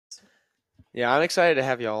Yeah, I'm excited to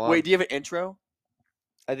have y'all on. Wait, do you have an intro?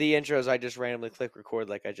 The intros, I just randomly click record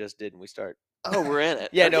like I just did, and we start. Oh, we're in it.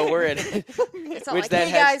 Yeah, Okay. no, we're in it. It's not Which like, that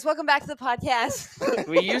hey has- guys, welcome back to the podcast.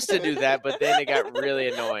 We used to do that, but then it got really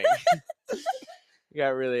annoying. It got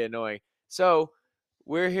really annoying. So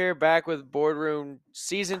we're here back with Boredom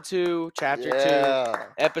Season 2, Chapter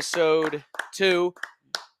 2, Episode 2.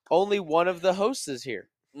 Only one of the hosts is here.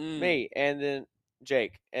 Me, and then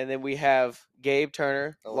Jake. And then we have Gabe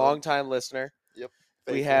Turner, longtime listener. Yep.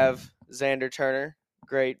 We Faithful. have Xander Turner,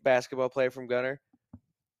 great basketball player from Gunner.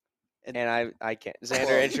 And I can't.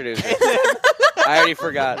 Xander, introduce me. I already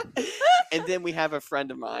forgot. And then we have a friend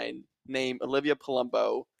of mine named Olivia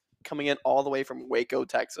Palumbo coming in all the way from Waco,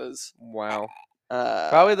 Texas. Wow.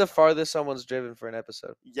 Probably the farthest someone's driven for an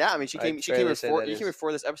episode. Yeah, I mean, she came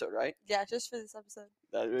before this episode, right? Yeah, just for this episode.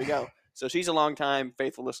 There we go. So she's a long-time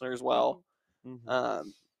faithful listener as well. Mm-hmm.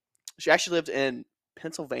 She actually lived in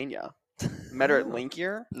Pennsylvania. Met her at Link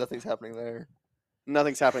Year. Nothing's happening there.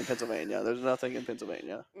 Nothing's happening in Pennsylvania. There's nothing in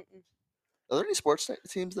Pennsylvania. Mm-mm. Are there any sports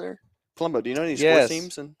teams there? Palumbo, do you know any Yes.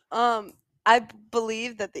 sports teams? I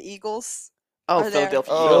believe that the Eagles. Oh, are there.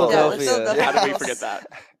 Philadelphia. Oh, Eagles. Philadelphia. How did we Eagles. forget that?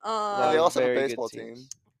 They also have a very good baseball teams.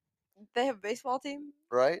 team, They have a baseball team,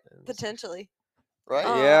 right? potentially. Right?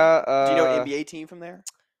 Yeah. Do you know an NBA team from there?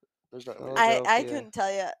 There's not. Oh, I Philadelphia. couldn't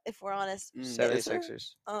tell you if we're honest. Mm.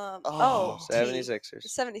 76ers. Oh, 76ers.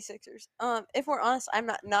 76ers. If we're honest, I'm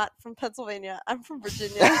not from Pennsylvania. I'm from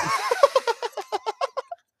Virginia.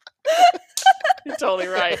 You're totally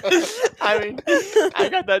right. I mean, I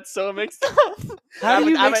got that so mixed up. How do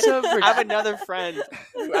you mix up? I have another friend.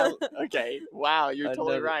 Okay, wow, you're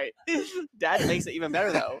totally Another- right. That makes it even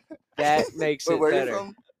better, though. That makes Wait, it where are better. you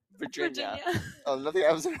from? Virginia. Oh, nothing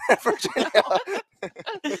happens in Virginia.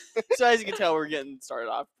 So as you can tell, we're getting started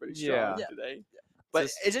off pretty strong Yeah. today. But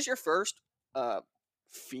Just- is this your first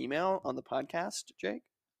female on the podcast, Jake?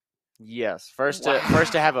 Yes. First Wow.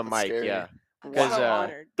 to have a mic. Scary. Yeah. I'm 'Cause, so uh,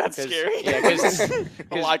 honored. That's 'Cause- scary. yeah, 'cause-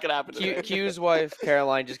 a lot could happen. Q's wife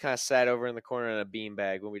Caroline just kind of sat over in the corner in a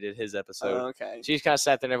beanbag when we did his episode. Okay. She just kind of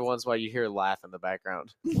sat there, and every once in a while you hear her laugh in the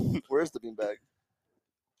background. Where's the beanbag?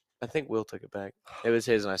 I think Will took it back. It was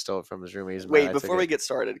his, and I stole it from his room. He's mad Wait, I before took we it. get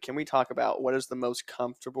started, can we talk about what is the most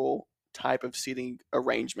comfortable type of seating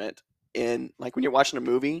arrangement in, like, when you're watching a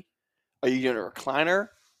movie? Are you doing a recliner,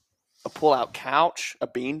 a pull-out couch, a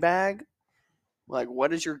beanbag? Like,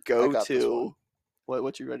 what is your got this go-to?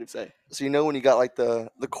 What you ready to say? So you know when you got like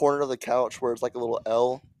the corner of the couch where it's like a little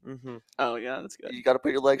L, Mm-hmm. Oh yeah, that's good. you got to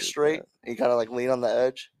put your legs Yeah. straight and you kind of like lean on the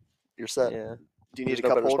edge. You're set. Yeah. Do you need There's a no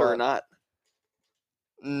cup better holder or spot. not?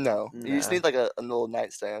 No, you just Nah. need like a little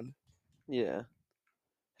nightstand. Yeah.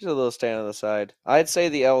 There's a little stand on the side. I'd say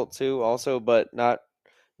the L too, also, but not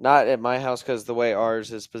at my house because the way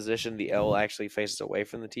ours is positioned, the L actually faces away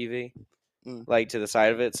from the TV, Mm. like to the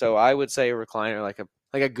side of it. So I would say a recliner, like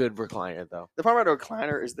a good recliner though. The problem about a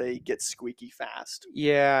recliner is they get squeaky fast.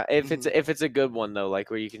 Yeah, if Mm-hmm. it's a good one though, like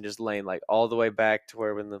where you can just lay like all the way back to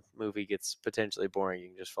where when the movie gets potentially boring, you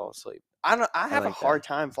can just fall asleep. I have a like hard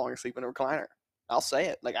time falling asleep in a recliner. I'll say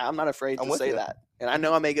it. Like, I'm not afraid I'm to with say you. that. And I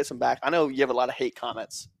know I may get some back. I know you have a lot of hate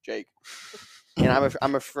comments, Jake. And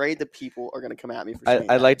I'm afraid that people are going to come at me for saying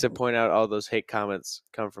I'd that. like to point out all those hate comments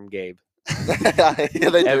come from Gabe. Yeah, they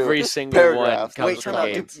do. Every single one Paragraphs. comes Wait, from time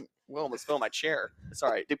out. Gabe. Will almost fell in my chair.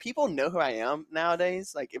 Sorry. Do people know who I am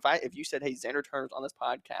nowadays? Like, if you said, "Hey, Xander Turner's on this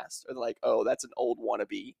podcast," or they're like, "Oh, that's an old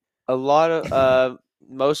wannabe." A lot of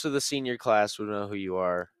most of the senior class would know who you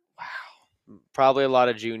are. Wow. Probably a lot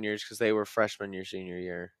of juniors because they were freshmen your senior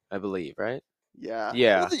year, I believe, right? Yeah.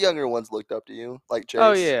 Yeah. The younger ones looked up to you, like Chase.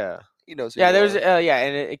 Oh yeah. He knows. Who Yeah, you there was are.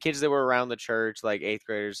 and kids that were around the church, like 8th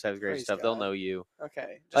graders, 7th graders, Praise stuff. They'll God. know you.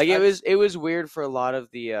 Okay. Like it was weird for a lot of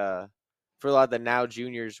the now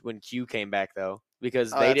juniors when Q came back though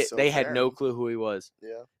because Oh, they that's so they had fair. no clue who he was.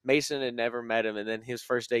 Yeah. Mason had never met him, and then his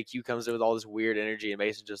first day, Q comes in with all this weird energy, and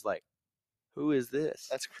Mason just like, "Who is this?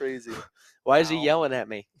 That's crazy. Why is he Wow. yelling at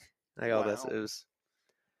me?" Like all this. Wow. It was.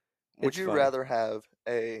 Would It's you funny. rather have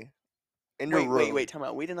in your room? Wait, time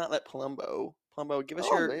out. We did not let Palumbo. Palumbo, give us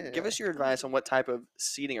Oh, give yeah. us your advice on what type of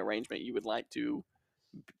seating arrangement you would like to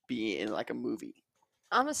be in, like a movie.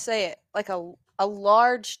 I'm gonna say it like a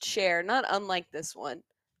large chair, not unlike this one,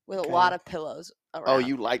 with Okay. a lot of pillows around. Oh,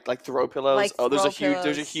 you like throw pillows? Like Oh, there's a throw huge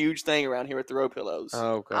pillows. huge thing around here with throw pillows.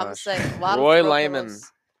 Oh I'm gonna gosh. say a lot Roy of throw Lyman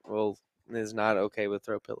pillows. is not okay with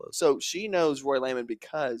throw pillows. So she knows Roy Layman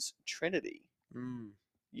because Trinity. Mm.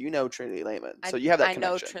 You know Trinity Layman, so I- you have that I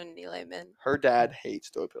know connection. Trinity Layman. Her dad hates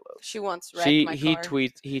throw pillows. She once wrecked He my he car.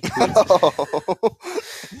 tweets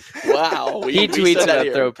Wow, he we tweets said that about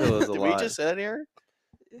here. throw pillows a Did lot. we just say that here?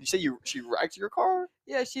 You say she wrecked your car?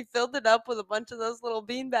 Yeah, she filled it up with a bunch of those little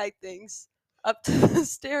beanbag things up to the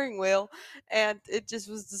steering wheel, and it just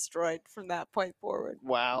was destroyed from that point forward.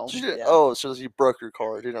 Wow. She didn't, Yeah. Oh, so you broke your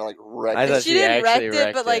car. You didn't like wreck I it. thought She she didn't actually wreck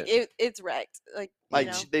it, but like wrecked it's wrecked. Like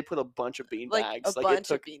They put a bunch of bean like bags. a It bunch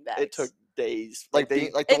took of beanbags. it took days. like they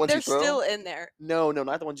the ones they're you throw. still in there. no,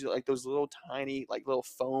 not the ones you like those little tiny like little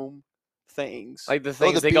foam things. Like the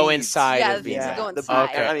things the that go beads. inside Yeah, of the things that go the inside.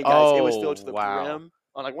 bead- Okay. I mean, guys, it was Oh, filled to the wow. brim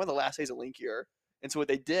on like one of the last days of Link Year. And so what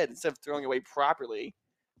they did, instead of throwing away properly,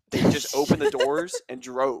 they just opened the doors and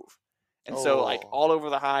drove. And so like Oh. all over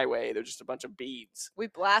the highway, there's just a bunch of beads. We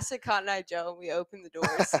blasted Cotton Eye Joe and we opened the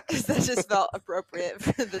doors because that just felt appropriate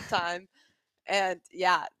for the time. And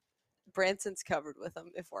yeah, Branson's covered with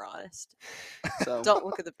them, if we're honest. So Don't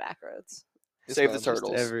look at the back roads. Yes, save the ma'am, just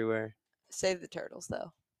turtles. everywhere. Save the turtles,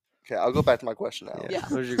 though. Okay, I'll go back to my question now. Yeah.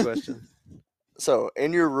 What was your question? So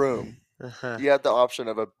in your room, Uh-huh. you have the option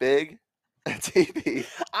of a big TV.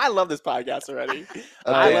 I love this podcast already.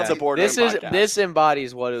 Oh, I yeah. love the Boredom podcast. This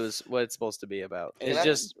embodies what it's supposed to be about. Can It's I-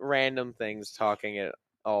 just random things talking at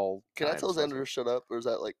all Can I times. tell Xander to shut up, or is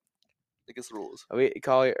that like against the rules?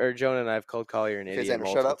 Jonah and I have called Collier an Okay, idiot Xander,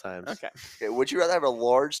 shut multiple up. times. Okay. Okay, would you rather have a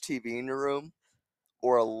large TV in your room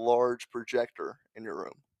or a large projector in your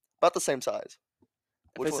room? About the same size.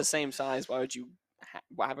 If Which it's one? the same size, why would you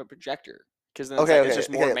why have a projector? Because then Okay, it's okay, just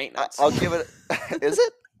more okay. maintenance. I'll give it. Is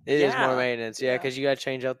it? It is Yeah. more maintenance, yeah, Yeah. because you got to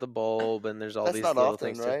change out the bulb, and there's all That's these not little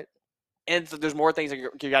often, things. right? And there's more things that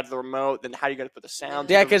you got the remote. Then how do you got to put the sound?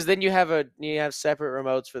 to Yeah, the- because then you have separate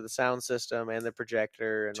remotes for the sound system and the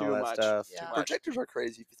projector and all Too that much. stuff. Yeah. Too much. Projectors are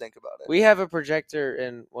crazy if you think about it. We have a projector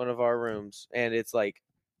in one of our rooms, and it's like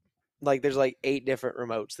there's like 8 different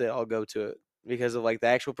remotes that all go to it because of like the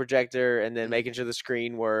actual projector and then Mhm. making sure the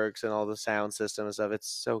screen works and all the sound system and stuff. It's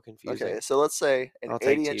so confusing. Okay, so let's say an I'll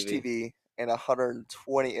take 80-inch TV. TV and a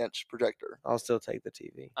 120-inch projector. I'll still take the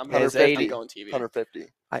TV. I'm And it's 150. 80 going TV.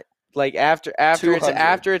 150. Like after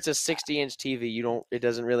 200. it's a 60-inch TV, it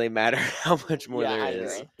doesn't really matter how much more Yeah, there I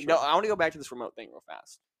is. agree. No, I want to go back to this remote thing real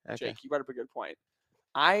fast. Okay. Jake, you brought up a good point.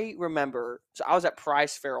 I remember, so I was at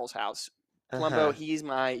Price Farrell's house. Columbo, Uh-huh. he's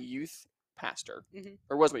my youth pastor, Mhm.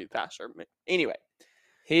 or was my youth pastor. Anyway,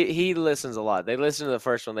 He listens a lot. They listened to the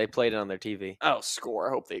first one. They played it on their TV. oh, score.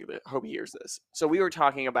 I hope he hears this. So we were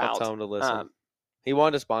talking I'll about. tell him to listen. Um, He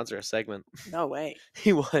wanted to sponsor a segment. no way.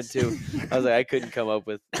 He wanted to. I was like, I couldn't come up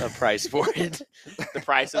with a price for it. The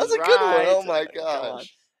price That's is a good one. right. Oh my Come on.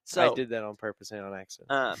 gosh. So I did that on purpose and on accident.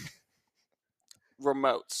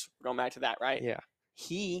 remotes. Going back to that, right? Yeah.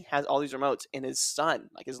 He has all these remotes, and his son,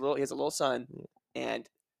 he has a little son, and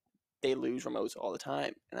they lose remotes all the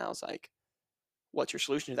time. And I was like, "What's your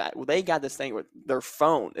solution to that?" Well, they got this thing where their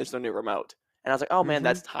phone is their new remote, and I was like, "Oh man, Mhm.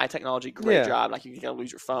 that's high technology, great Yeah. job! Like you can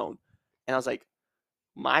lose your phone." And I was like,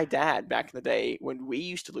 "My dad back in the day when we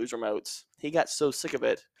used to lose remotes, he got so sick of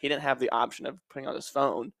it, he didn't have the option of putting on his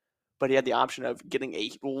phone, but he had the option of getting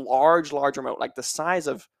a large remote, like the size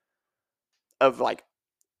of like."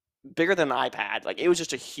 Bigger than an iPad. Like it was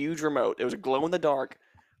just a huge remote. It was a glow in the dark.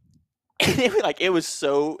 And it was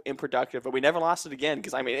so unproductive, but we never lost it again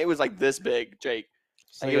because I mean it was like this big, Jake.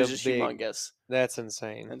 It's Like, like it was a just big- humongous. That's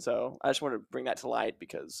insane. And so I just wanted to bring that to light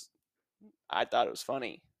because I thought it was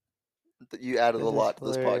funny. You added a That is lot to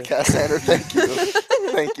this hilarious. podcast, Xander. Thank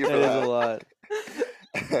you. Thank you for That is a that.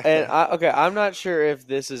 lot. And I'm not sure if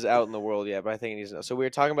this is out in the world yet, but I think it needs to know. So we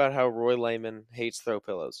were talking about how Roy Lehman hates throw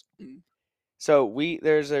pillows. Mhm. So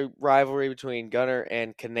there's a rivalry between Gunner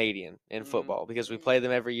and Canadian in Mhm. football because we play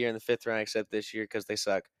them every year in the 5th round, except this year because they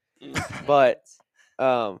suck. Mm. But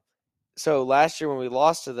so last year when we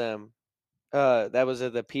lost to them, that was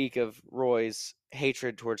at the peak of Roy's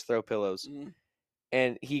hatred towards throw pillows, Mhm.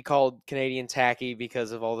 and he called Canadian tacky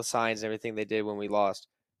because of all the signs and everything they did when we lost.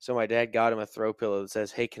 So my dad got him a throw pillow that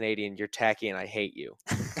says, "Hey Canadian, you're tacky and I hate you."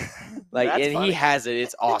 Like, That's and funny. he has it.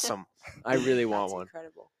 It's awesome. I really want That's one.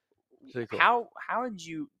 incredible. It's really cool. How did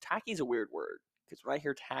you tacky is a weird word because when I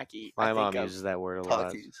hear tacky, My I mom think of, uses that word a lot.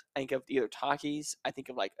 Talkies. I think of either Takis. I think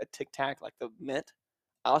of like a Tic Tac, like the mint.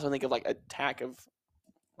 I also think of like a tack of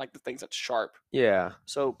like the things that's sharp. Yeah.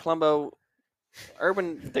 So Plumbo,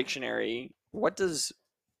 Urban Dictionary, what does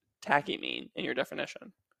tacky mean in your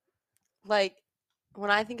definition? Like when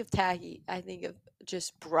I think of tacky, I think of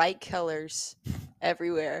just bright colors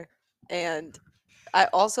everywhere. And I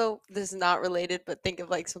also, this is not related, but think of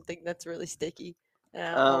like something that's really sticky. And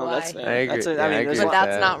I don't know why. That's I fair. agree. That's a, Yeah, I I mean, agree there's with But a lot-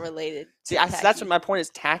 that's that. not related. see, to that's tacky. what my point is.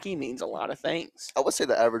 Tacky means a lot of things. I would say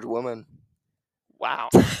the average woman. Wow.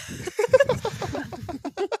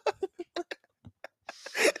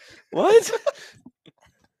 What?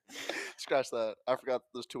 scratch that. I forgot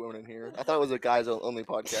there's 2 women in here. I thought it was a guys only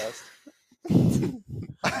podcast.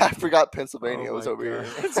 I forgot Pennsylvania was over here.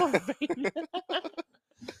 Pennsylvania.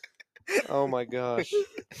 Oh my gosh.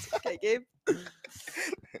 Okay, Gabe.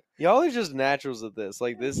 Y'all are just naturals at this.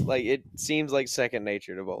 Like this, like it seems like second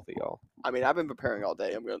nature to both of y'all. I mean, I've been preparing all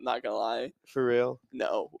day. I'm not gonna lie. For real.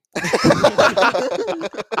 No.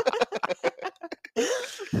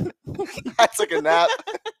 I took a nap.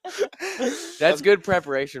 That's good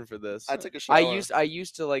preparation for this. I took a shower. I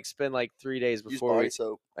used to like spend like 3 days use before body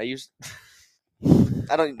soap.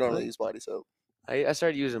 I don't normally use body soap. I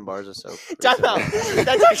started using bars of soap. Time out. recently.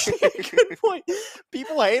 That's actually a good point.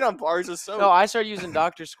 People hate on bars of soap. No, I started using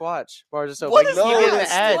Dr. Squatch bars of soap. What like is you get in that?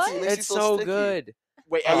 the ads. What? It makes you It's feel so sticky. good.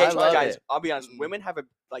 Wait, Oh, hey, I love guys, it. I'll be honest. Women have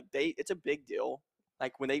it's a big deal.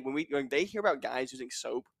 Like when they hear about guys using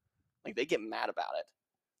soap, like they get mad about it.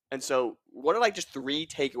 And so, what are like just 3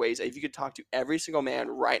 takeaways if you could talk to every single man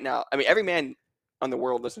right now? I mean, every man on the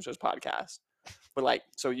world listens to this podcast. But like,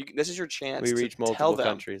 so this is your chance. We reach to tell multiple them.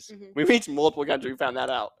 countries. Mhm. We reached multiple countries. We found that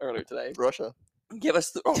out earlier today. Russia. Give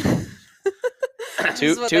us the. Oh. This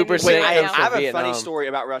is what they need to 2% Wait, know I right comes now. from have a Vietnam. funny story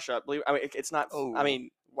about Russia. I mean, it's not. Oh. I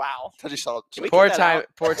mean, wow. Touchy salt. Can we Poor cut that time. out?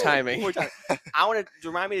 Poor timing. Poor time. I want to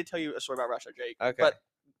remind me to tell you a story about Russia, Jake. Okay. But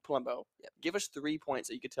Palumbo, give us 3 points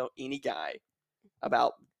that you could tell any guy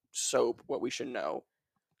about soap. What we should know.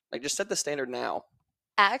 Like, just set the standard now.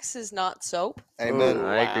 Axe is not soap. Amen. Ooh.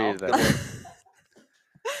 I agree Wow. with that.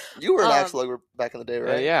 You were an axe lugger back in the day,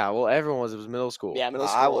 right? Yeah. Well, everyone was. It was middle school. Yeah, middle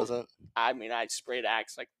school. I wasn't. I mean, I sprayed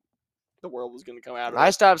Axe like the world was going to come out of I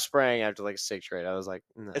it. stopped spraying after like 6th grade. I was like,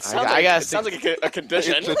 no, It I sounds got like a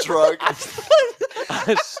condition. It's a drug. I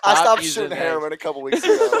I stopped using shooting Axe. heroin a couple weeks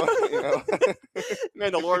ago. You know?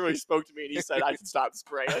 Man, the Lord really spoke to me and he said I should stop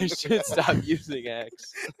spraying. I should stop using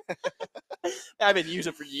Axe. I've been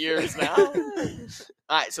using it for years now. All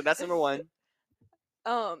right, so that's number 1.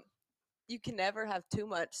 You can never have too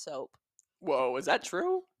much soap. Whoa, is that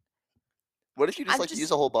true? What if you just I'm use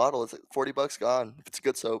just- a whole bottle? It's like $40 gone. If it's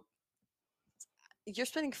good soap, You're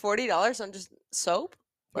spending $40 on just soap?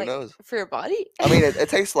 who knows? For your body? I mean, it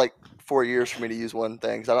takes like 4 years for me to use one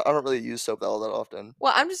thing. 'Cause I don't really use soap all that often.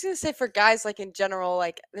 Well, I'm just gonna say for guys, like in general,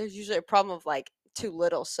 like there's usually a problem of like too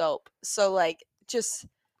little soap. So like just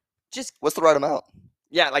What's the right amount?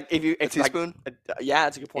 Yeah, like if A like, teaspoon? yeah,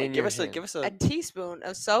 that's a good point. In Give your us a hand. give us a a teaspoon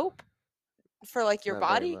of soap for like your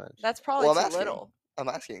Not very body. much. That's probably Well, I'm too asking. little. I'm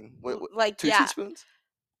asking. Like 2 yeah, teaspoons?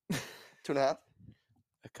 2.5?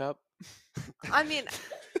 A cup. I mean,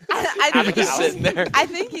 I I'm think just sitting there. I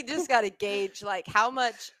think you just gotta gauge like how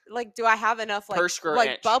much. Like, do I have enough like Per square like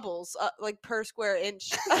inch. bubbles like per square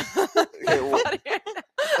inch? Okay, well,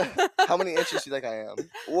 how many inches do you think I am?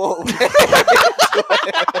 Whoa.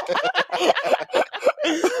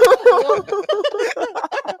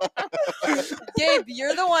 Gabe,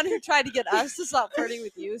 you're the one who tried to get us to stop flirting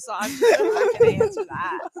with you, so I'm just not gonna answer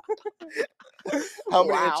that. How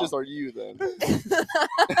many Wow. inches are you then?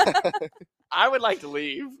 I would like to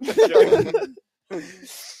leave.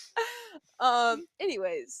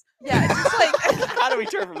 Anyways, yeah, just like How do we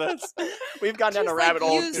turn from this? We've gone down just, a rabbit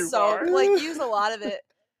hole use too soap, far. like use a lot of it,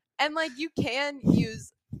 and like you can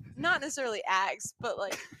use not necessarily Axe, but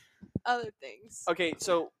like other things. Okay,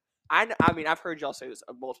 so I mean I've heard y'all say this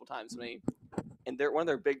multiple times to me, and one of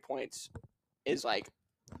their big points is like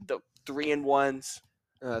the 3-in-1s,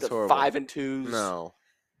 That's the horrible. 5-and-2s. No.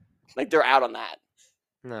 Like they're out on that.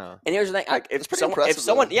 No. And here's the thing: like, It's pretty impressive,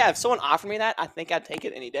 if someone offered me that, I think I'd take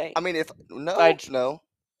it any day. I mean, no, I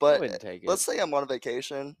but wouldn't take it. let's say I'm on a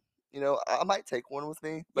vacation. You know, I might take one with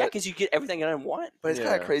me. Yeah, But, because you get everything in one. but it's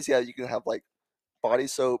kind of Yeah. crazy how you can have like body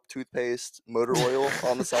soap, toothpaste, motor oil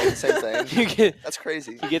on the side, the same thing. You get That's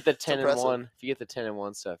crazy. you get the 10 in impressive. 1. If you get the 10 in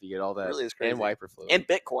 1 stuff, you get all that really is crazy. and wiper fluid. And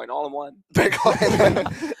Bitcoin all in one.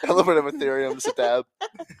 Bitcoin, a little bit of Ethereum, just a dab.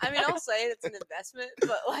 I mean, I'll say it's an investment,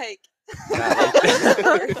 but like,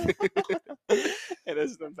 It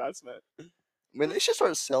is an investment. I mean, they should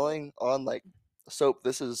start selling on like soap.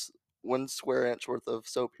 This is 1 square inch worth of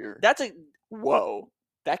soap here. Whoa.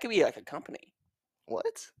 That could be like a company.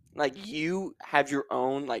 What? Like you have your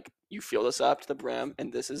own, like you fill this up to the brim,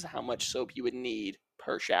 and this is how much soap you would need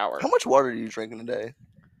per shower. How much water do you drink in a day?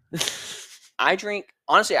 I drink.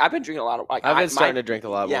 Honestly, I've been drinking a lot of. Like, I've been my- starting to drink a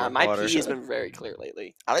lot Yeah, more my water. pee has been very clear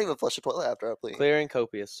lately. I don't even flush the toilet after I pee. Clear and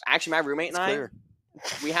copious. Actually, my roommate It's and I, clear.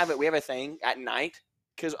 we have a thing at night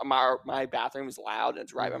because my bathroom is loud and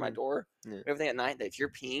it's right by my Mhm. door. Yeah. We have a thing at night that if you're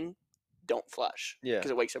peeing, don't flush. Yeah.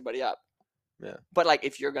 Because it wakes everybody up. Yeah. But like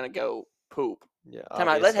if you're gonna go poop, Yeah. time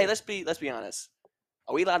out. obviously. Let's be honest.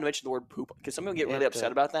 Are we allowed to mention the word poop? Because some people get really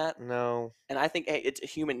upset about that. No. And I think, hey, it's a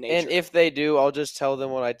human nature. And if they do, I'll just tell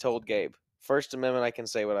them what I told Gabe. First Amendment, I can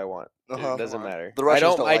say what I want. It doesn't matter. The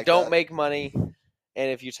Russians don't I like don't that. make money,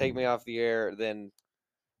 and if you take me off the air, then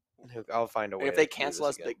I'll find a way. And if they to do cancel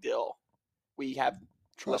this us, again. big deal. We have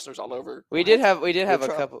listeners all over. We did have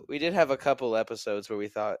a couple episodes where we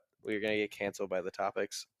thought we were gonna get canceled by the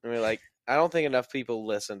topics, and we are like, I don't think enough people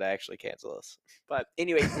listen to actually cancel us. But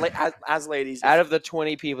anyway, as ladies, out of the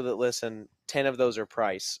 20 people that listen, 10 of those are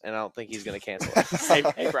Price, and I don't think he's gonna cancel us.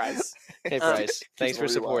 hey, Bryce. Hey Price, thanks for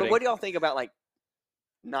supporting. But what do y'all think about like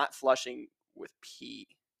not flushing with pee?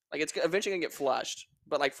 Like it's eventually gonna get flushed,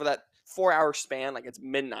 but like for that 4-hour span, like it's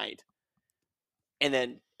midnight, and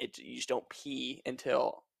then you just don't pee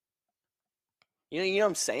until you know what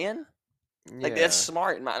I'm saying? Like that's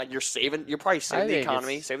smart. Like you're probably saving the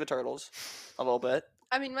economy, save the turtles a little bit.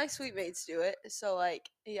 I mean, my sweet mates do it, so like,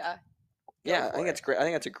 yeah. Yeah, I think that's great. I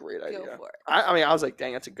think that's a great idea. Go for it. I mean, I was like,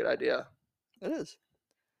 dang, that's a good idea. It is.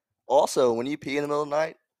 Also, when you pee in the middle of the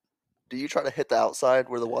night, do you try to hit the outside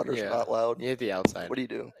where the water's not loud? You hit the outside. What do you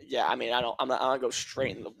do? Yeah, I mean, I don't go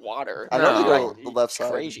straight in the water. I normally go the left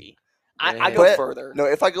side. Crazy. I go further. No,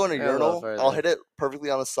 if I go in a urinal, I'll hit it perfectly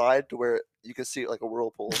on the side to where you can see it like a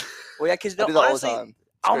whirlpool. Well, yeah, because I do that all the time.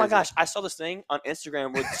 Oh my gosh, I saw this thing on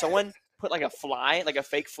Instagram where someone put like a fly, like a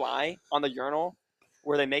fake fly, on the urinal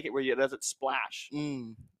where they make it where it doesn't splash.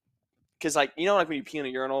 Because like like when you pee in a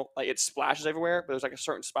urinal, like it splashes everywhere, but there's like a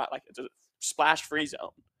certain spot, like it's a splash-free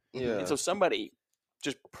zone. Yeah. And so somebody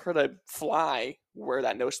just put a fly where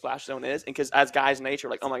that no splash zone is, and because as guys' nature,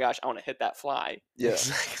 like, oh my gosh, I want to hit that fly. Yeah,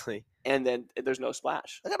 exactly. And then there's no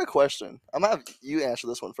splash. I got a question. I'm gonna have you answer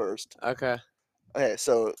this one first. Okay. Okay,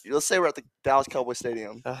 so let's say we're at the Dallas Cowboys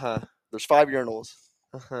Stadium. There's 5 urinals.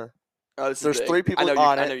 Oh, there's 3 people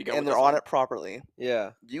on it, and they're on it properly.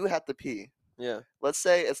 Yeah. You have to pee. Yeah. Let's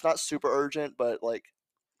say it's not super urgent, but like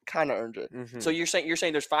kind of urgent. So you're saying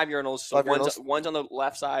there's 5 urinals. So 5 urinals. One's on the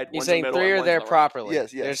left side. You're one's saying in the middle, 3 are and there one's on the right. properly.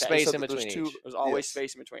 Yes. There's space in between each. There's always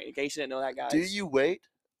space in between. In case you didn't know that, guys. Do you wait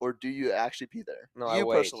or do you actually pee there? No, you I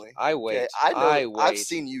wait. personally. I wait. Okay, I know. I've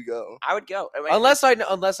seen you go. I would go. I mean, unless I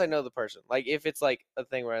know the person. Like if it's like a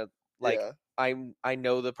thing where I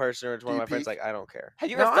know the person or it's one of my friends. Like I don't care. Have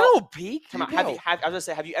you ever felt? I don't peek. I was gonna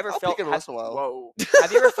say, have you ever felt? Once in a while. Whoa.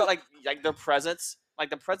 Have you ever felt like their presence, like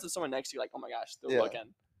the presence of someone next to you, like oh my gosh, they're looking.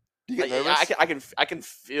 Do you get nervous? I can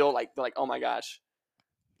feel like they're like oh my gosh.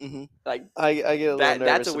 Like I get a little nervous.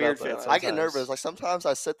 That's a weird feeling. I get nervous. Like sometimes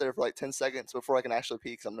I sit there for like 10 seconds before I can actually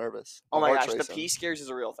pee because I'm nervous. Oh my gosh, the pee scares is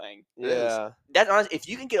a real thing. Yeah. That's honest. If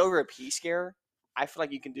you can get over a pee scare, I feel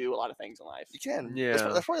like you can do a lot of things in life. You can. Yeah.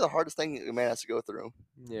 That's probably the hardest thing a man has to go through.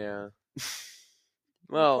 Yeah.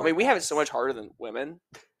 Well, I mean, we have it so much harder than women.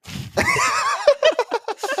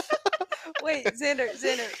 Wait,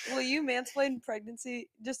 Xander, will you mansplain pregnancy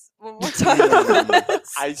just one more time?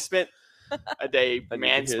 I spent a day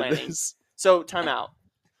mansplaining. So, time out.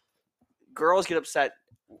 Girls get upset.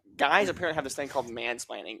 Guys apparently have this thing called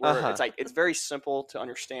mansplaining, where it's like it's very simple to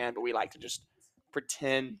understand, but we like to just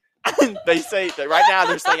pretend. They say that right now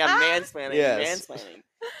they're saying I'm mansplaining, mansplaining,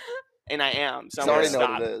 and I am. So I'm going to stop.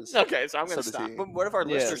 Know what it is. Okay, so I'm going to stop. But what if our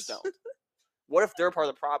listeners don't? What if they're part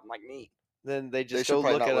of the problem, like me? Then they just go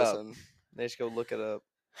look it up. They just go look it up.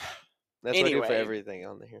 That's what I do for everything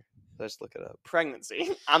on here. Just look it up.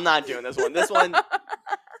 Pregnancy. I'm not doing this one. This one,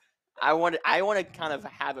 I want to kind of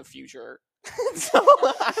have a future. So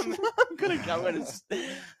I'm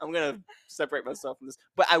gonna separate myself from this.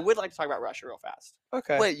 But I would like to talk about Russia real fast.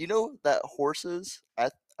 Okay. Wait, you know that horses? I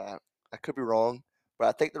could be wrong, but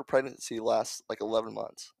I think their pregnancy lasts like 11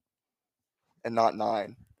 months, and not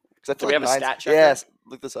 9. Because I feel we like have a stat checker? Yes,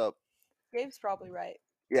 look this up. Gabe's probably right.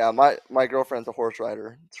 Yeah, my girlfriend's a horse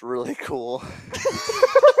rider. It's really cool.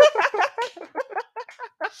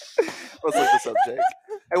 Let's look this up, Jake.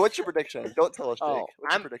 Hey, what's your prediction? Don't tell us, Jake.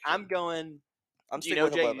 What's your prediction? I'm going. I'm sticking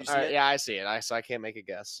with Jake? 11. Yeah, I see it. So I can't make a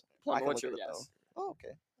guess. What's your guess? Oh,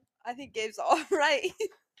 okay. I think Gabe's all right.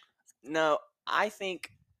 No, I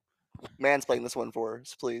think. Mansplain this one for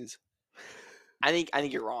us, please. I think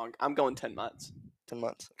you're wrong. I'm going 10 months. 10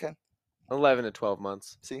 months. Okay. 11 to 12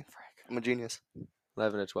 months. See, I'm a genius.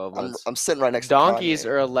 11 to 12 months. I'm sitting right next Donkeys to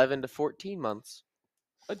Kanye. are 11 to 14 months.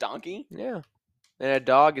 A donkey? Yeah. And a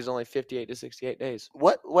dog is only 58 to 68 days.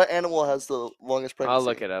 What animal has the longest pregnancy? I'll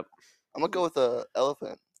look it up. I'm gonna go with a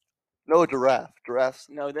elephant. No, a giraffe. Giraffes.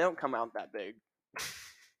 No, they don't come out that big.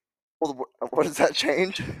 Well, what does that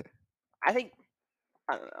change? I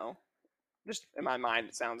don't know. Just in my mind,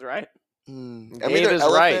 it sounds right. I Gabe mean, is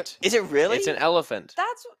right. Is it really? It's an elephant.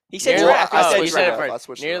 That's He said Nearly- giraffe. oh, I you said said it giraffe. first. I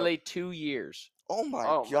switched it Nearly 2 years. Oh my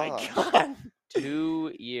Oh my gosh. god!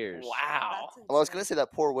 2 years. Wow. that's Well, I was gonna insane. say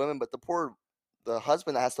that poor woman, but the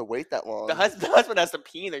husband that has to wait that long. The husband has to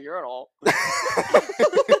pee in the urinal.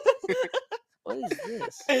 What is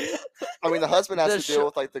this? I mean, the husband has The to deal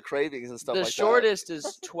with like the cravings and stuff The like shortest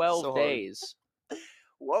is 12 So hard. days.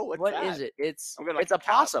 Whoa, what's What that? is it? It's I'm gonna, like, it's a count.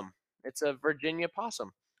 possum. It's a Virginia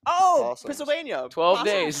possum. Oh, Possums. Pennsylvania. 12 Possum.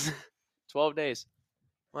 days. 12 days.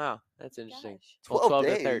 Wow, that's interesting. Gosh. Well, 12 12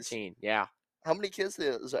 to days? 13. Yeah. that. How many kids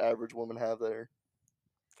does the average woman have there?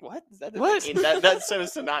 What? That doesn't What? mean- that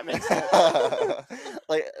seems to not make sense.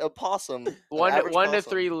 Like a possum. an One average to possum.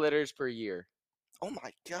 3 litters per year. Oh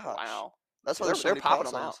my gosh. Wow. That's why They're- there's so they're many popping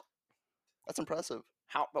 'em possums. out. That's impressive.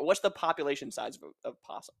 But what's the population size of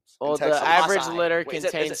possums? Well, the Texas. average Posse. litter Wait, is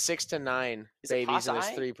it- contains 6 to 9 is it babies, and there's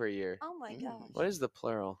posse? 3 per year. Oh my Mm. gosh. What is the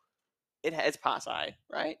plural? It's posse,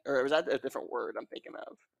 right? Or was that a different word I'm thinking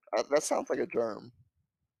of? That sounds like a germ.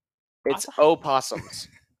 It's Possum? opossums.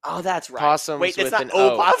 Oh, that's right. Possums Wait, it's with not an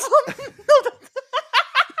O. opossum.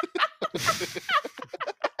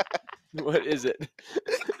 What is it?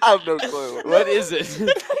 I have no clue. What is it?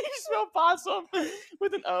 You spell possum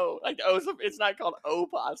with an O. Like O, it's not called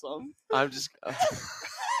opossum. I'm just. How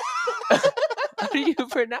do you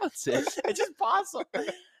pronounce it? It's just possum.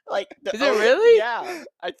 Like the Is it O- really? Yeah,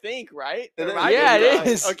 I think right. It is. Might be Yeah, it right.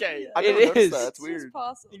 is. Okay, I It never noticed is. that. That's It's just weird.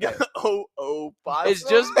 possible. you got possum. It's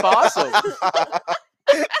just possum.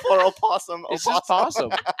 Plural possum. It's just opossum.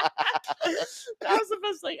 possum. That was the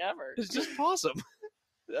best thing ever. It's just possum.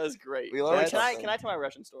 That was great. We learned Can I something. tell my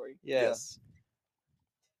Russian story? Yes.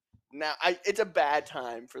 Now, it's a bad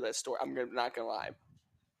time for this story. Not gonna lie,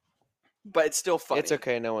 but it's still funny. It's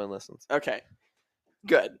okay. No one listens. Okay,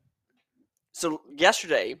 good. So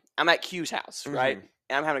yesterday, I'm at Q's house, right? Mhm.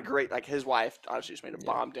 And I'm having a great, like, his wife honestly just made a Yeah.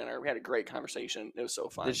 bomb dinner. We had a great conversation. It was so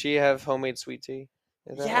fun. Did she have homemade sweet tea?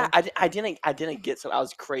 Is that Yeah, one? I didn't get, so I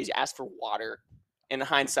was crazy. I asked for water. In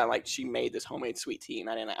hindsight, like, she made this homemade sweet tea, and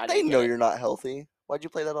I didn't. They know get it. you're not healthy. Why'd you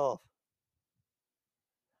play that off?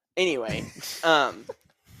 Anyway,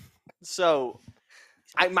 so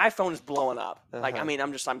my phone is blowing up. Like, I Uh-huh. mean,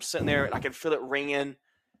 I'm sitting there, and I can feel it ringing.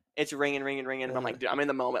 It's ringing. And I'm like, dude, I'm in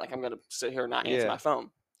the moment. Like, I'm gonna sit here and not answer Yeah. my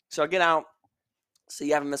phone. So I get out. So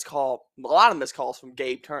you have a missed call, a lot of missed calls from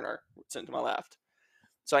Gabe Turner sitting to my left.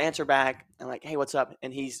 So I answer back. I'm like, hey, what's up?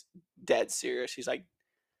 And he's dead serious. He's like,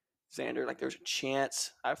 Xander, like, there's a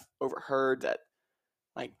chance I've overheard that,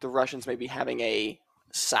 like, the Russians may be having a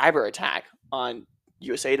cyber attack on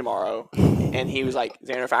USA tomorrow. And he was like,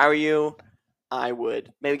 Xander, if I were you, I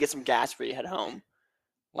would maybe get some gas for you head home,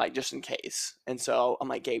 like, just in case. And so I'm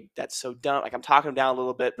like, Gabe, that's so dumb. Like, I'm talking him down a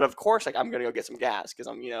little bit, but of course, like, I'm gonna go get some gas because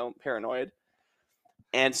I'm, paranoid.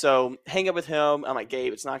 And so hang up with him. I'm like,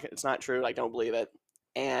 Gabe, it's not true. Like, don't believe it.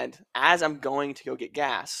 And as I'm going to go get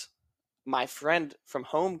gas, my friend from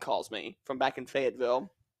home calls me from back in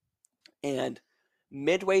Fayetteville, and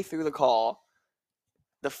midway through the call,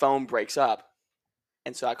 the phone breaks up.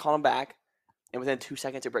 And so I call him back, and within 2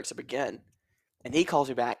 seconds, it breaks up again. And he calls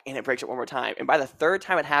me back, and it breaks up one more time. And by the third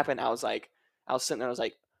time it happened, I was sitting there, I was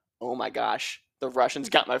like, oh my gosh, the Russians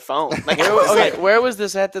got my phone. Like, I was Okay, like, where was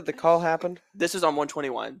this at that the call happened? this is on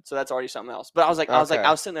 121, so that's already something else. But I was Okay.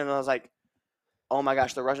 I was sitting there, and I was like, oh my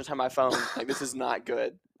gosh, the Russians have my phone. Like, this is not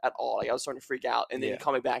good at all. Like, I was starting to freak out. And then Yeah. he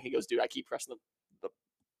called me back, and he goes, dude, I keep pressing The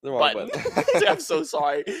the wrong button. button. I'm so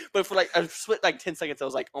sorry. But for like a split, like 10 seconds, I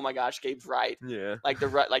was like, oh my gosh, Gabe's right. Yeah. Like, the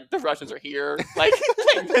Russians are here. Like,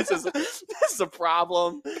 this is a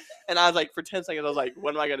problem. And I was like, for 10 seconds, I was like,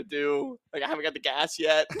 what am I gonna do? Like, I haven't got the gas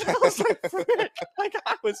yet. I was like, frick. Like,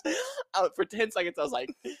 for 10 seconds, I was like,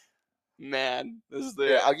 man, this is the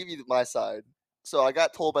Yeah, I'll give you my side. So I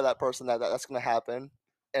got told by that person that's gonna happen,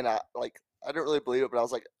 and I didn't really believe it, but I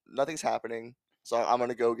was like, nothing's happening, so I'm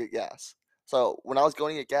gonna go get gas. So when I was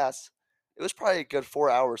going to get gas, it was probably a good 4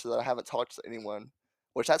 hours that I haven't talked to anyone,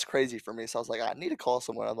 which that's crazy for me. So I was like, I need to call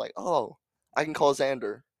someone. I'm like, oh, I can call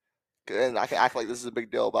Xander, and I can act like this is a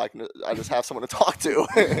big deal, but I just have someone to talk to.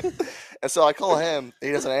 And so I call him,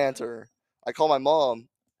 he doesn't answer. I call my mom,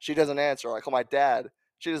 she doesn't answer. I call my dad,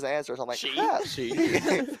 she doesn't answer. So I'm like, She? crap.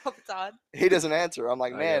 Todd. He doesn't answer. I'm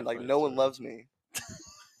like, I man, got like friends no one too. loves me.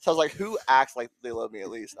 So I was like, who acts like they love me at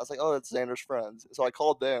least? I was like, oh, that's Xander's friends. So I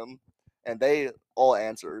called them, and they all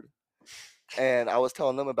answered. And I was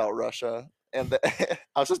telling them about Russia, and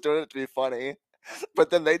I was just doing it to be funny. But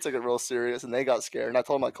then they took it real serious, and they got scared. And I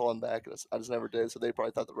told them I'd call them back, and I just never did. So they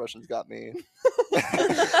probably thought the Russians got me.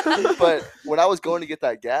 But when I was going to get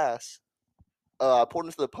that gas, I pulled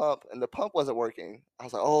into the pump, and the pump wasn't working. I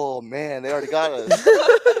was like, "Oh man, they already got us."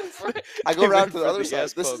 I go around to the other side.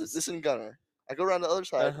 This is in Gunner. I go around the other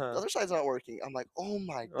side. The other side's not working. I'm like, "Oh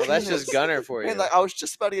my Well, goodness." that's just Gunner for you. Man, like I was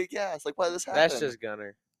just about to get gas. Like, why did this happen? That's just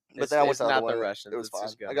Gunner. But then I went it's to the not other the one. Russians. It was it's fine.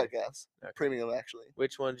 just Gunner. I got gas. Okay. Premium, actually.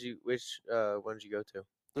 Which ones you go to?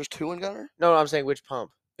 There's 2 in Gunner? No, I'm saying which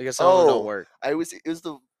pump because some of them don't work. It was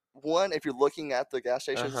the one. If you're looking at the gas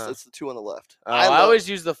stations, it's the 2 on the left. I always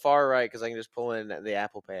use the far right because I can just pull in. The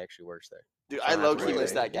Apple Pay actually works there. Dude, So I don't have to low-key wait.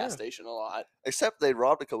 miss that gas station a lot. Except they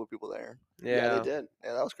robbed a couple people there. Yeah, they did.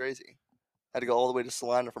 Yeah, that was crazy. I had to go all the way to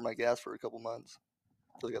Salina for my gas for a couple months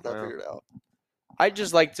until I got that figured out. I'd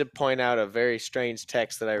just like to point out a very strange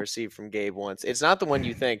text that I received from Gabe once. It's not the one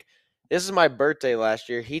you think. This is my birthday last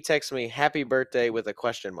year. He texted me "Happy birthday" with a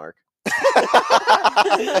question mark.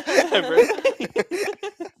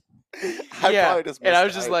 Yeah, and I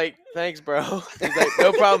was just like, "Thanks, bro." He's like,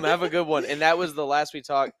 "No problem. Have a good one." And that was the last we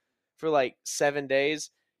talked for like 7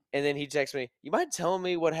 days. And then he texted me, "You mind telling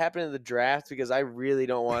me what happened in the draft because I really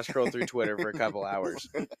don't want to scroll through Twitter for a couple hours."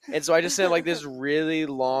 And so I just sent like this really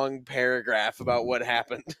long paragraph about what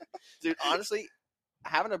happened. Dude, honestly,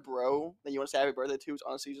 having a bro that you want to say happy birthday to is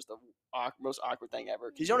honestly just the most awkward thing ever.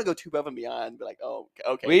 Because you don't want to go too above and beyond, but like, oh,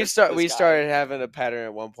 okay. We started having a pattern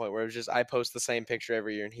at one point where it was just I post the same picture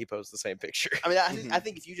every year and he posts the same picture. I mean, I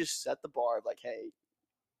think if you just set the bar of like, hey,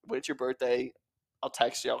 when it's your birthday, I'll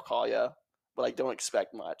text you, I'll call you, but like, don't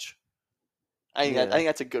expect much. I think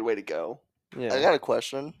that's a good way to go. Yeah. I got a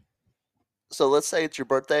question. So let's say it's your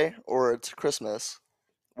birthday or it's Christmas.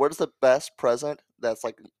 What is the best present that's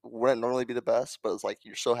like wouldn't normally be the best, but it's like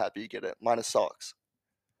you're so happy you get it? Mine is socks.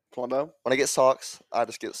 Columbo? When I get socks, I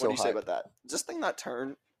just get so What do you say hyped. about that? Does this thing not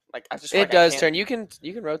turn? Like I just It does turn. You can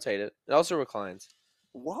rotate it. It also reclines.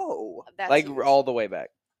 Whoa! That's Like huge. all the way back.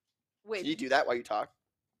 Wait, Can you do that while you talk?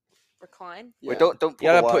 recline? Wait, don't pull You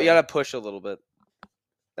gotta the wire. you gotta push a little bit.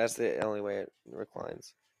 That's the only way it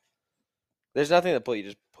reclines. There's nothing to pull. You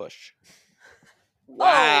just push,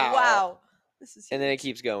 Wow. Oh, wow. This is huge. and then it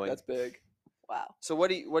keeps going. That's big. Wow. So what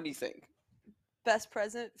do you think? Best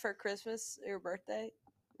present for Christmas or your birthday?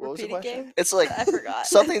 What was the Repeat it, question? Gabe? It's like I forgot.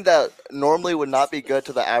 something that normally would not be good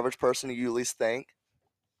to the average person you at least think,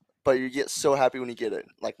 but you get so happy when you get it.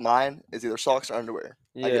 Like mine is either socks or underwear.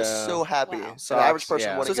 I get so happy. Wow. The average Socks, person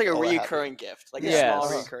yeah. wouldn't So it's like a get all that happy. reoccurring gift, like a Yeah, small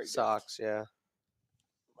reoccurring socks. Yeah.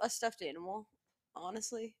 A stuffed animal,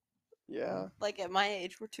 honestly. gift. Yeah. Like at my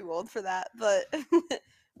age, we're too old for that. But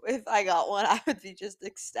if I got one, I would be just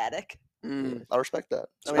ecstatic. Mm. I respect that.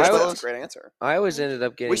 I mean, Squishmallows? that's a great answer. I always ended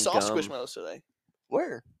up getting. We saw gum. Squishmallows today.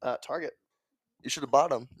 Where? Target. You should have bought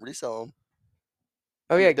them. Resell them.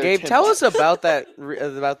 Oh yeah, They're Gabe, $10. tell us about that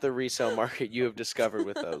about the resale market you have discovered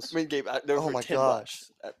with those. I mean, Gabe, they were Oh for my $10 gosh.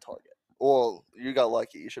 at Target. Well, you got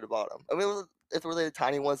lucky. You should have bought them. I mean, if were they the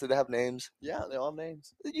tiny ones, did they have names? Yeah, they all have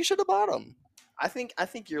names. You should have bought them. I think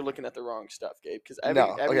you're looking at the wrong stuff, Gabe. Because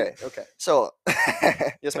Okay. Okay. So,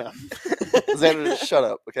 Yes, ma'am. Xander, shut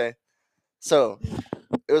up, okay? So,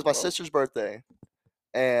 it was my Well. sister's birthday,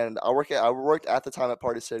 and I worked at the time at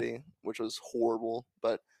Party City, which was horrible,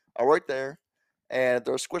 but I worked there, and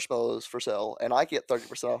there were Squishmallows for sale, and I get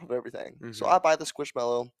 30% off of everything. So Mhm. I buy the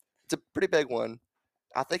Squishmallow. It's a pretty big one.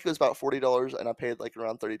 I think it was about $40, and I paid like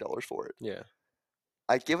around $30 for it. Yeah.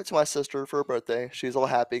 I give it to my sister for her birthday. She's all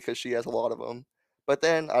happy because she has a lot of them. But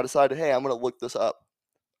then I decided, hey, I'm going to look this up.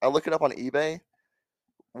 I look it up on eBay.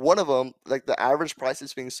 One of them, like the average price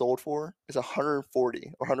it's being sold for, is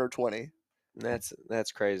 140 or 120 That's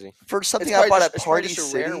crazy. for something I bought at Party just a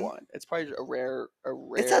City. rare one. It's probably a rare.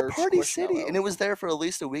 It's at Party City, and it Squishmallow. was there for at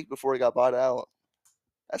least a week before it got bought out.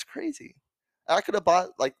 That's crazy. I could have bought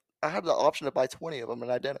I had the option to buy 20 of them,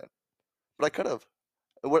 and I didn't. But I could have.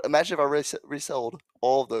 Imagine if I resold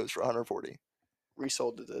all of those for 140.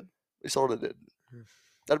 Resold it. Resold it. That'd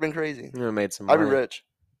have been crazy. You would've made some I'd money. be rich.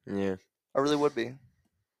 Yeah. I really would be.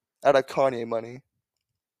 I'd have Kanye money.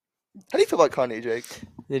 How do you feel about Kanye, Jake?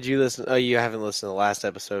 Did you listen? Oh, you haven't listened to the last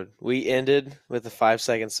episode. We ended with a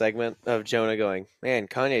 5-second segment of Jonah going, "Man,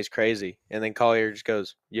 Kanye's crazy," and then Collier just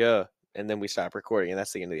goes, "Yeah," and then we stop recording, and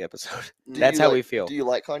that's the end of the episode. That's how we feel. Do you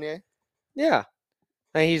like Kanye? Yeah.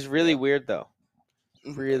 Hey, he's really Yeah. weird though.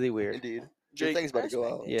 Really weird. Indeed. Jake, Good thing's about to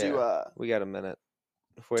go out. Yeah. We got a minute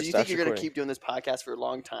before it do you stops think you're gonna recording. keep doing this podcast for a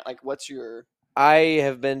long time? Like, what's your I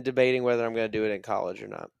have been debating whether I'm going to do it in college or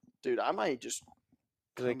not. dude? I might just.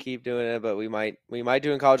 I'm going to keep doing it, but we might do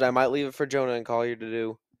it in college. I might leave it for Jonah and Collier to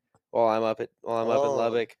do while I'm up in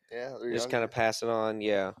Lubbock. Yeah, they're Just kind younger. of pass it on.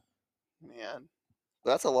 Yeah. Man,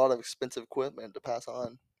 That's a lot of expensive equipment to pass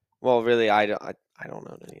on. Well, really, I don't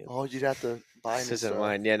know any of Oh, you'd have to buy this. new Isn't stuff.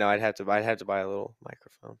 mine. Yeah, no, I'd have to buy a little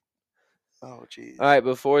microphone. Oh, jeez. All right,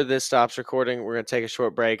 before this stops recording, we're gonna take a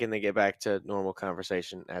short break and then get back to normal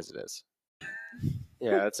conversation as it is.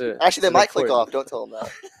 Yeah, that's it. Actually, they might click off. Don't tell them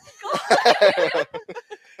that.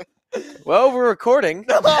 Well, we're recording.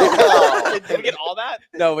 Did we get all that?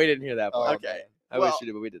 No, we didn't hear that part. Oh, Okay. man. I wish you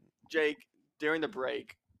did, but we didn't. Jake, during the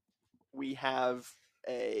break, we have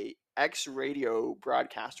a ex-radio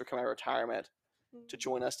broadcaster come out of retirement to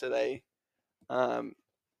join us today.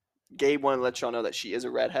 Gabe wanted to let y'all know that she is a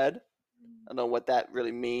redhead. I don't know what that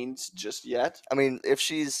really means just yet. I mean, if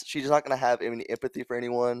she's not gonna have any empathy for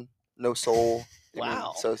anyone, no soul. I mean,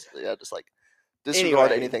 Wow. so yeah, just like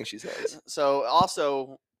disregard Anyway. anything she says. So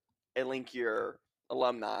also a Link Year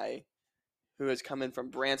alumni who has come in from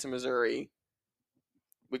Branson, Missouri.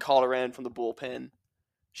 We called her in from the bullpen.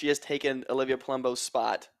 She has taken Olivia Palumbo's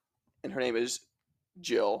spot, and her name is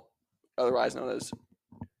Jill, otherwise known as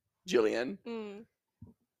Jillian.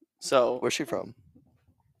 So Where's she from?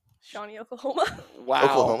 Shawnee, Oklahoma. wow,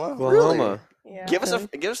 Oklahoma. Oklahoma. Yeah. Give us an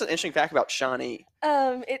interesting fact about Shawnee.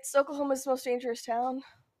 It's Oklahoma's most dangerous town.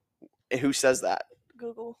 And who says that?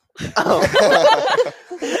 Google. Oh.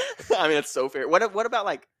 I mean, it's so fair. What about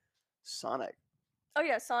like Sonic? Oh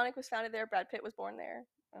yeah, Sonic was founded there. Brad Pitt was born there.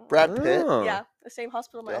 Brad Pitt. Oh. Yeah, the same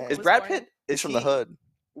hospital my Dang. uncle Is was Brad born in. Pitt? He's from the hood.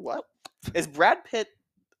 What? Is Brad Pitt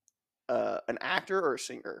an actor or a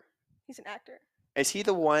singer? He's an actor. Is he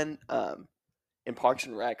the one in Parks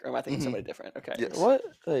and Rec, or am I thinking Mhm. somebody different? Okay. Yes. What?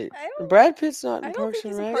 Wait, I don't- Brad Pitt's not I in don't Parks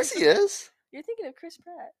think and he's in Rec. Yes, he is. You're thinking of Chris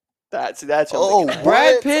Pratt. That's who I'm Oh, thinking of.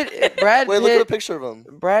 Brad What? Pitt. Brad Wait, look at a Pitt. picture of him.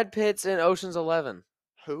 Brad Pitt's in Ocean's 11.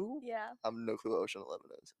 Who? Yeah. I have no clue what Ocean 11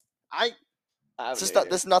 is. I have This is no not.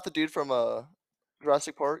 idea. This is not the dude from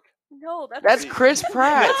Jurassic Park. No, That's Chris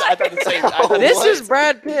Pratt. I thought the same. I thought the This same. is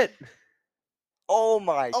Brad Pitt. Oh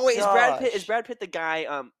my. Oh wait, is Brad Pitt? Is gosh. Brad Pitt the guy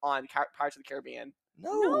on Pirates of the Caribbean?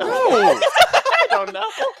 No. No. I don't know.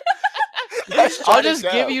 I'll just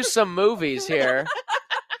give you some movies here.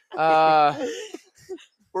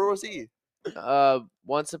 Where was he?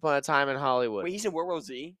 Once Upon a Time in Hollywood. Wait, he's in World War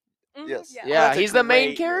Z. Mhm, Yes. Yeah. Yeah, that's a he's the main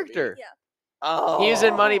great character. movie. Yeah. Oh, He was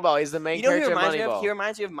in Moneyball. He's the main You know who he character in reminds me of? Moneyball. He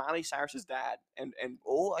reminds me of Miley Cyrus's dad, and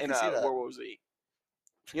Oh, I in can see that. World War Z.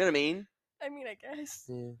 You know what I mean? I mean, I guess.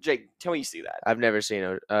 Yeah. Jake, tell me you see that. I've never seen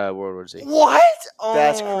World War Z. What?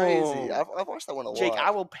 That's Oh. crazy. I've watched that one a lot. Jake, I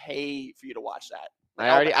will pay for you to watch that.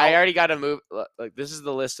 Like, I already got a movie. Like this is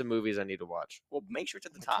the list of movies I need to watch. Well, make sure it's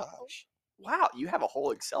at the Oh my top. gosh. Wow, you have a whole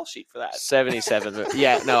Excel sheet for that. 77.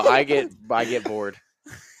 Yeah, no, I get bored.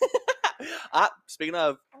 Speaking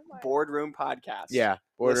of Oh my. Boardroom podcast. Yeah,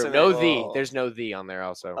 boredom. Listen, No oh. There's no the on there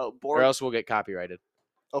also, Oh, or board. else we'll get copyrighted.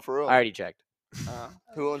 Oh, for real? I already checked.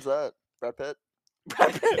 Who owns that? Brad Pitt?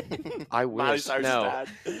 Brad Pitt. I Miley wish. Cyrus's No, dad.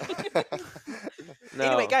 no.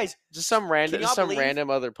 Anyway, guys, just some random, y'all believe- random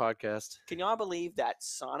other podcast. can y'all believe that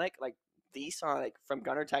Sonic, like the Sonic from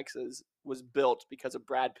Gunner, Texas, was built because of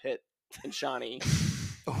Brad Pitt and Shawnee?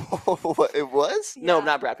 What, it was? No, Yeah.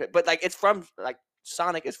 not Brad Pitt, but like it's from like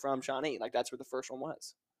Sonic is from Shawnee. Like that's where the first one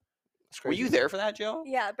was. It's Were crazy. you there for that, Joe?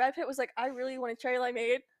 Yeah, Brad Pitt was like, I really want a cherry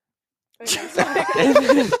limeade. And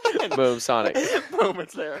then Sonic- Boom, Sonic. Boom,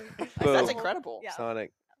 it's there. That's Boom. incredible. Yeah.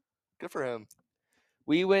 Sonic. Good for him.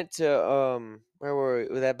 We went to where were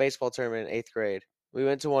we? With that baseball tournament in 8th grade. We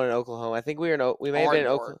went to one in Oklahoma. I think we were in. We may have been in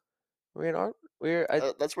Ardmore. Oklahoma. Were we in Art? We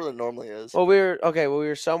were. That's where it normally is. Well, we were okay. Well, we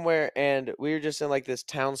were somewhere, and we were just in like this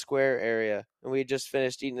town square area, and we had just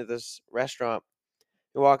finished eating at this restaurant.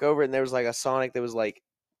 We walk over, and there was like a Sonic that was like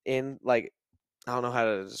in like I don't know how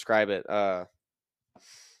to describe it.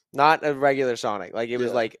 Not a regular Sonic. Like it was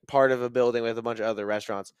Yeah. like part of a building with a bunch of other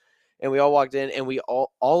restaurants. And we all walked in, and we all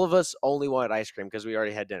of us only wanted ice cream because we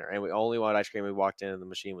already had dinner, and we only wanted ice cream. We walked in, and the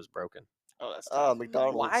machine was broken. Oh, that's Oh, tough.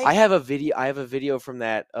 McDonald's. Why? I have a video from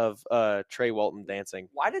that of Trey Walton dancing.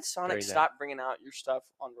 Why did Sonic During that. stop bringing out your stuff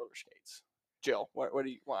on roller skates? Jill, what do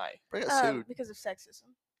you? Why? Bring it sued. because of sexism.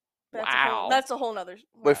 But Wow. That's a whole nother.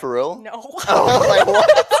 Wait, for real? No. Oh, Like,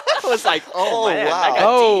 what? I was like, oh, Oh, man, that wow. got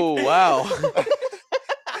Oh deep. wow!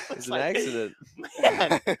 I was It's an like, accident.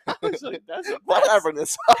 Man, I was like, Why did I bring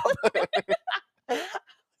this up?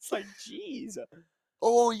 it's like, jeez.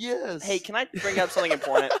 Oh, yes. Hey, can I bring up something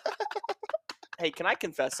important? Hey, can I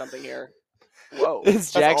confess something here? Whoa,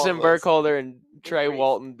 It's That's all Jackson it was. Burkholder and Trey grief.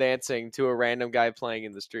 Walton dancing to a random guy playing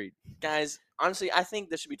in the street. guys. Honestly, I think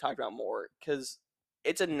this should be talked about more because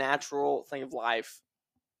it's a natural thing of life.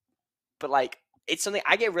 But like, it's something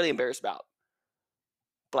I get really embarrassed about.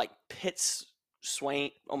 But like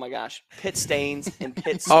oh my gosh, pit stains and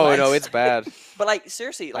pit sweats. Oh no, it's bad. But like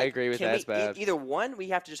seriously, like, agree with can that, it's we- bad. Either one, we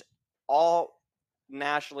have to just all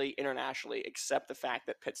nationally, internationally accept the fact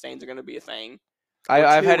that pit stains are going to be a thing. Or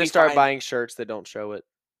I've two, had to we start find- buying shirts that don't show it.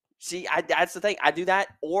 See, that's the thing. I do that,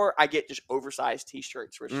 or I get just oversized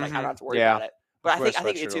T-shirts, which like I don't have to worry Yeah. about it. But Wear a I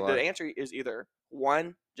think sweatshirt it's a lot. the answer is either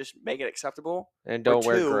one, just make it acceptable, And don't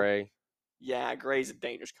wear two, gray. Yeah, gray's a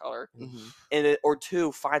dangerous color, Mhm. or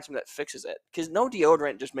two, find something that fixes it. Because no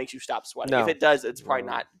deodorant just makes you stop sweating. No. If it does, it's probably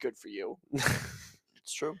No. not good for you.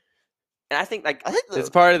 It's true. And I think like I think It's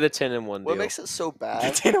part of the 10-in-1 deal. what makes it so bad.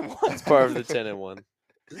 It's part of the 10-in-1.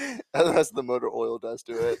 That's the motor oil does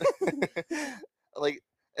to it. Like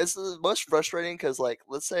it's the most frustrating because like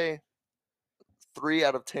let's say 3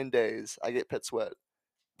 out of 10 days I get pit sweat,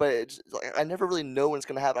 but it's like I never really know when it's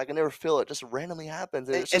gonna happen. I can never feel it; just randomly happens,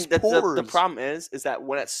 and it's just pores. The problem is that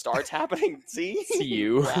when it starts happening, see, It's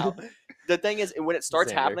you. Wow. The thing is, when it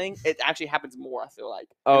starts Xander. happening, it actually happens more. I feel like.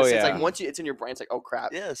 Oh, It's yeah. like once it's in your brain, it's like, oh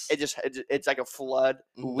crap. Yes. It's like a flood.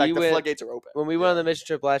 Mhm. Like We the went- floodgates are open. When we went on the mission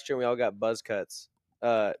trip last year, we all got buzz cuts.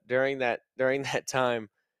 During that time,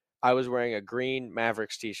 I was wearing a green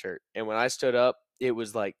Mavericks T-shirt, and when I stood up, it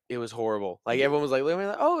was horrible. Like everyone was like, looking at me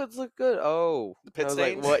like, "Oh, it's look good." Oh, The pit I was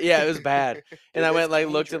like, stains? "What?" Yeah, it was bad. And I Dude, went it's like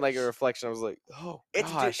looked in like a dangerous. reflection. I was like, "Oh It's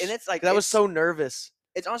gosh," and it's like 'Cause I was it's- so nervous.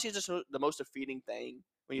 It's honestly just the most defeating thing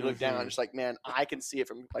when you look down. Mhm. Just like, man, I can see it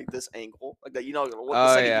from like this angle. Like that, the Oh,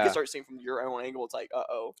 second you yeah. can start seeing from your own angle, it's like, I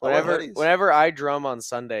wear Whenever hoodies. whenever I drum on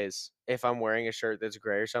Sundays, if I'm wearing a shirt that's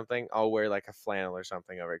gray or something, I'll wear like a flannel or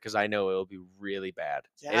something over it because I know it'll be really bad.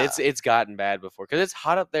 And it's gotten bad before because it's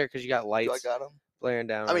hot up there because you got Do I lights got him? blaring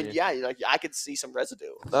down. I on mean, you. yeah, like I could see some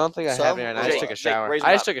residue. I don't think I have Some any. or I just what? took a Jake, shower. raise 'em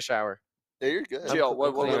I just up. took a shower. Yeah, you're good. I'm Jill, what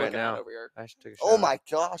are clean you right looking now. at over here? I just took a shower. Oh my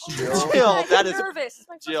gosh, Oh Jill. my Jill, God, that I'm is- nervous. It's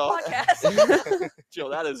my first Jill. podcast. Jill,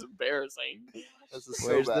 that is embarrassing. This is so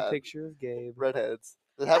Where's bad. the picture of Gabe? Redheads.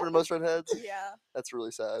 Does it happen to most redheads? Yeah. That's really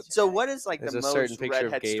sad. So, what is like There's the a certain most picture of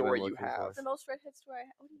redhead Gabe I'm story you looking for. have? The most redhead story.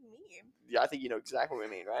 What do you mean? Yeah, I think you know exactly what I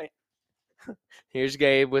mean, right? Here's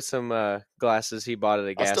Gabe with some glasses he bought at a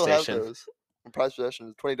I gas still station. have those. My prized possession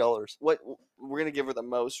is $20. What we're gonna give her the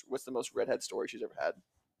most? What's the most redhead story she's ever had?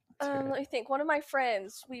 Let me think. One of my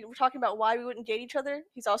friends, we were talking about why we wouldn't date each other.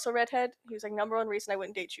 He's also a redhead. He was like, number one reason I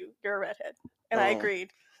wouldn't date you. You're a redhead. And I Oh.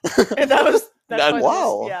 agreed. And that's probably the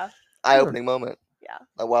Wow. most- yeah. Eye-opening moment. Yeah.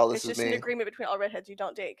 Like, wow, It's this is just an me. agreement between all redheads you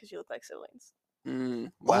don't date because you look like siblings.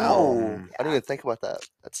 Wow. Oh, Mm. I didn't even think about that.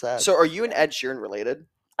 That's sad. So, are you and Ed Sheeran related?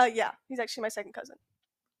 Yeah. He's actually my second cousin.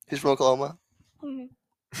 He's from Oklahoma. Mhm.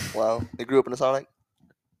 Wow. He grew up in a Sonic.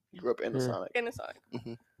 You grew up in the Yeah. Sonic. In a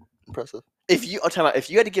song. Impressive. If you, I'll tell you, if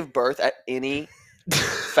you had to give birth at any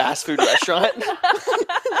fast food restaurant,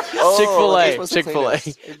 Oh, Chick-fil-A, these must be Chick-fil-A.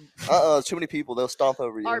 cleaners. Too many people. They'll stomp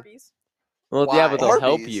over you. Arby's. Well, yeah, Why? but they'll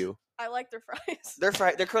help Arby's. you. I like their fries. their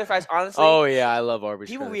curly fries, honestly. Oh yeah, I love Arby's.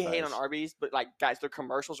 People curly we hate fries. on Arby's, but like guys, their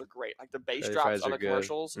commercials are great. Like the bass Curly drops fries on are the good.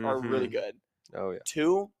 commercials are really Mhm. good. Oh yeah,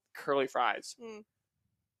 2 curly fries. Mm.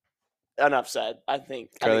 Enough said. I think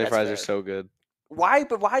curly that's fries fair. are so good. Why?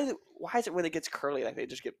 But why is it when it gets curly like they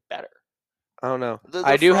just get better? I don't know. They're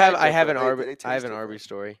I do have. fried I have an different. They Arby's. taste I have an different. Arby's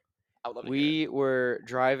story. I would love to hear it. We were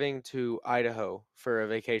driving to Idaho for a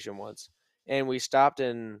vacation once, and we stopped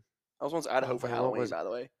in. I was once in Idaho Oh, for man, what Halloween, was it? by the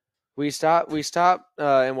way. We stopped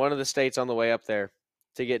in one of the states on the way up there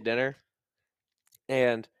to get dinner,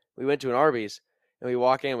 and we went to an Arby's. And we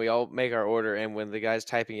walk in, we all make our order, and when the guy's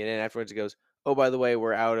typing it in afterwards, he goes, "Oh, by the way,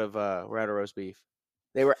 we're out of roast beef."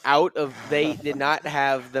 They were out of. They did not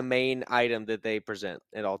have the main item that they present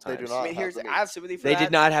at all They times. do I not mean, have the I have sympathy for They that.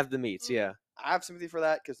 did not have the meats. Mm. Yeah. I have sympathy for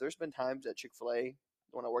that because there's been times at Chick-fil-A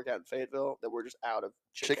when I work out in Fayetteville that we're just out of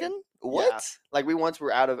Chicken? What? Like we once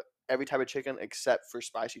were out of every type of chicken except for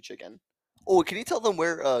spicy chicken. Oh, can you tell them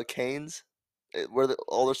where Cane's, where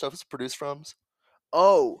all their stuff is produced from?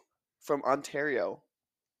 Oh, from Ontario.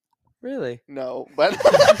 Really? No, but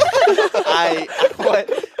what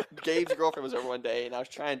Gabe's girlfriend was over one day, and I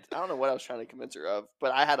don't know what I was trying to convince her of,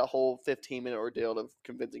 but I had a whole 15-minute ordeal of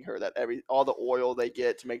convincing her that all the oil they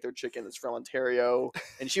get to make their chicken is from Ontario,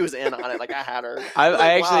 and she was in on it. Like I had her. I Like,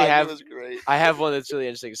 actually wow, have. It was great. I have one that's really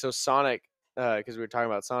interesting. So Sonic, because we were talking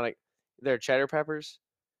about Sonic, they're cheddar peppers,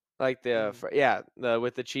 like the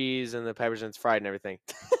with the cheese and the peppers and it's fried and everything.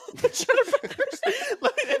 Cheddar peppers.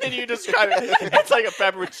 And then you describe it. It's like a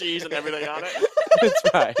pepper with cheese and everything on it. It's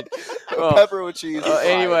fried. Well, Pepper with cheese. is fine.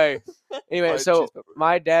 anyway, Fried so cheese pepper.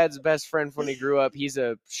 my dad's best friend when he grew up, he's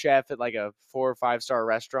a chef at like a 4 or 5-star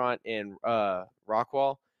restaurant in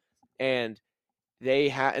Rockwall, and they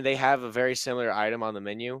have a very similar item on the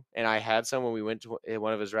menu. And I had some when we went to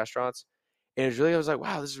one of his restaurants, and I was like,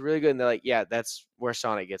 wow, this is really good. And they're like, yeah, that's where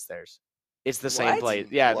Sonic gets theirs. It's the same What? place.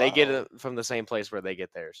 Yeah, they get Wow. it from the same place where they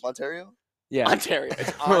get theirs. Ontario? Yeah. Ontario.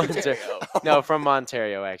 It's Ontario. Ontario. No, from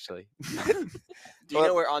Ontario, actually. Do you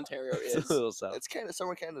know where Ontario It's is? a little south. It's Canada,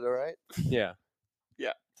 somewhere in Canada, right? Yeah.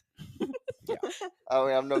 I mean,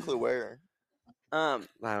 I have no clue where. I Hey,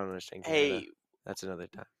 don't understand Canada. That's another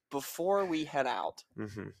time. before we head out,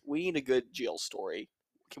 Mm-hmm. we need a good Jill story.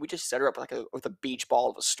 Can we just set her up with a beach ball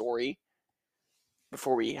of a story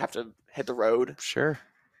before we have to hit the road? Sure.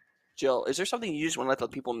 Jill, is there something you just want to let the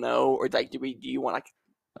people know, or like do you want like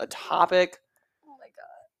a topic? Oh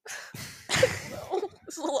my god. No,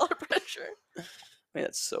 this is a lot of pressure. Man,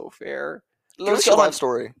 that's so fair. Give us go your on- life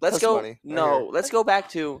story. Let's Testimony. go. Right No, here. let's go back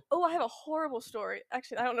to. Oh, I have a horrible story.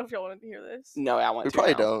 Actually, I don't know if y'all wanted to hear this. No, I want We to.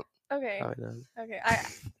 probably now. don't. Okay. Probably not. Okay.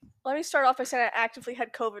 Let me start off by saying I actively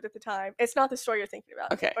had COVID at the time. It's not the story you're thinking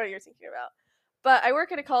about. Okay. Or you're thinking about. But I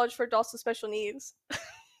work at a college for adults with special needs.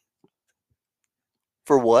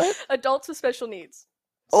 For what? Adults with special needs.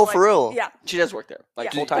 Oh, for real? Yeah. She does work there, like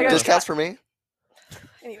Yeah. full I time. got Discounts for me?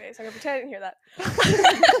 Anyways, I'm gonna pretend I didn't hear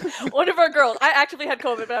that. One of our girls, I actively had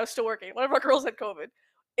COVID, but I was still working. One of our girls had COVID.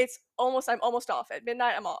 I'm almost off. At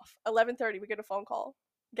midnight, I'm off. 11:30, we get a phone call.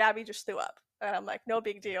 Gabby just threw up. And I'm like, no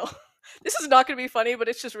big deal. This is not gonna be funny, but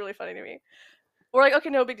it's just really funny to me. We're like, okay,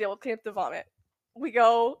 no big deal. We'll clean up the vomit. We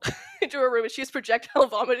go into her room and she's projectile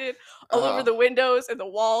vomited all over the windows and the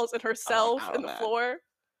walls and herself out and of the that. floor.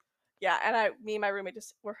 Yeah, and me and my roommate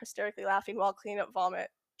just were hysterically laughing while cleaning up vomit.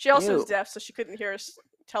 She also is Ew. deaf, so she couldn't hear us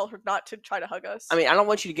tell her not to try to hug us. I mean, I don't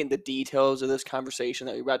want you to get into details of this conversation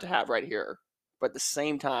that we're about to have right here, but at the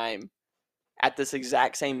same time, at this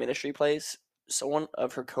exact same ministry place, someone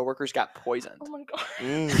of her coworkers got poisoned. oh my god.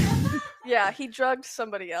 Mm. Yeah, he drugged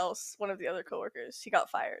somebody else, one of the other coworkers. He got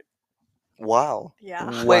fired. Wow. Yeah.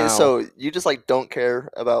 Wow. Wait, so you just like don't care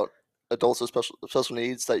about adults with special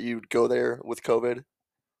needs that you'd go there with COVID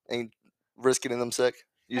and risk getting them sick?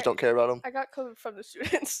 You just don't care about them? I got COVID from the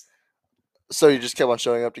students. So you just kept on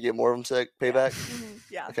showing up to get more of them sick? Payback?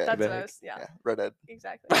 Yeah, Okay. that's what I Payback. was. Yeah, Yeah, redhead.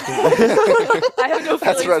 exactly. I have no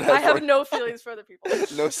That's feelings. redhead I have for you. no feelings for other people.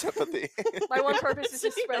 No sympathy. My one purpose is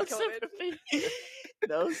to spread No COVID. sympathy.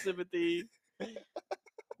 No sympathy.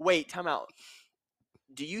 Wait, time out.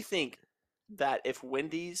 Do you think that if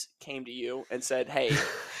Wendy's came to you and said, "Hey,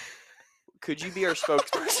 could you be our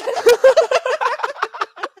spokesperson?"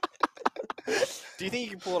 Do you think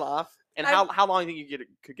you can pull it off? And how long do you think you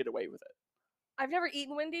could get away with it? I've never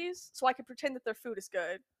eaten Wendy's, so I could pretend that their food is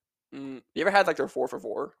good. You ever had like their 4 for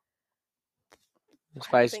 $4? The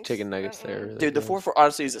spicy think chicken so. nuggets there. Really Dude, the good. 4 for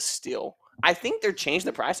honestly is a steal. I think they're changed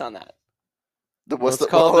the price on that. Let's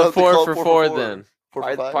call it the 4 for 4 then. 4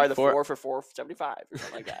 Probably, for 5? probably the Four- 4 for $4.75 or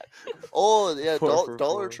something like that. Oh, yeah, 4 for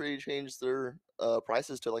Dollar 4. Tree changed their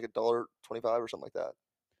prices to like $1.25 or something like that.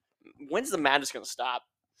 When's the madness gonna stop?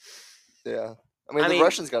 Yeah. I I mean, mean- the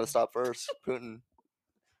Russians got to stop first. Putin.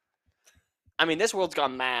 I mean, this world's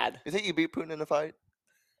gone mad. You think you beat Putin in a fight?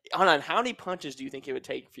 Hold on, how many punches do you think it would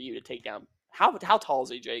take for you to take down? How tall is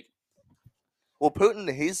he, Jake? Well,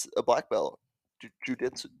 Putin, he's a black belt.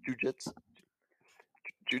 Jiu-jitsu.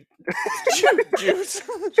 Juice.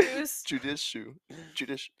 Judicial.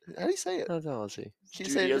 How do you say it? How tall is he? Can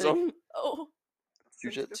you say it, Jake? Judaism. Oh.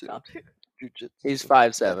 Jujitsu. Jujitsu. He's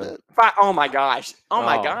That- 5'7". Oh my gosh. Oh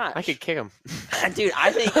my gosh. I could kick him. Dude,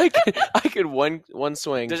 I think. I could one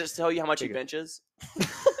swing. Does it tell you how much he Take it. benches?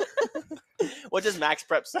 What does Max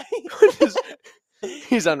Prep say?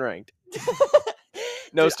 He's unranked.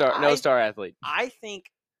 No Dude, star athlete. I think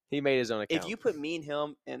He made his own account. if you put me and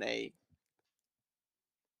him in a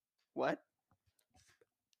what?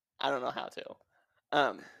 I don't know how to.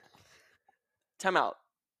 Time out.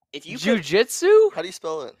 If you put, Jiu-jitsu? How do you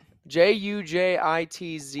spell it?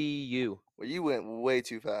 Jujitzu. Well, you went way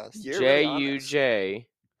too fast. You're really on this. Jujitzu.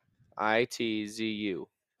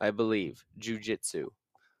 I believe. Jiu-jitsu.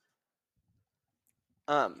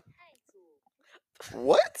 What?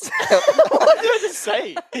 What did I just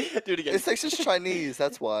say? Do it again. It's Texas Chinese.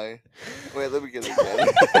 That's why. Wait, let me get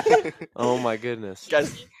it again. Oh my goodness.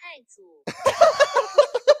 Guys, what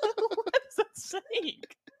is that saying?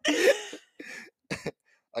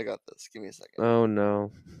 I got this. Give me a second. Oh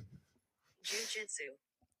no.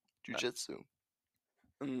 Jiu-jitsu.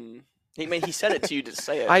 He said it to you to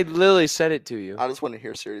say it. I literally said it to you. I just want to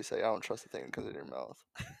hear Siri say, I don't trust the thing because in your mouth.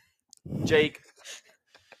 Jake,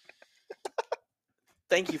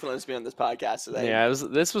 thank you for letting us be on this podcast today. Yeah,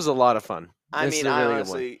 this was a lot of fun. I This is mean, a I really good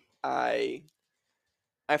one. honestly,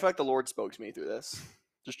 I feel like the Lord spoke to me through this.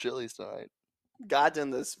 Just chilies tonight. God's in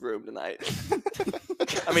this room tonight.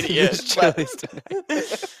 I mean, he Just is. But, chilies tonight.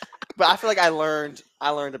 but I feel like I learned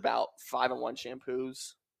about 5-in-1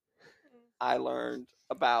 shampoos. I learned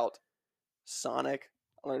about Sonic.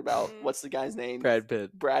 I learned about what's the guy's name? Brad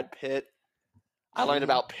Pitt. Brad Pitt. I learned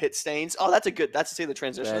about pit stains. Oh, that's to see the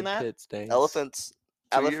transition in Brad that. Pitt stains. Elephants.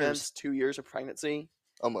 2 years. Elephants, 2 years of pregnancy.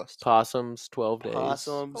 Almost. Possums, 12 days.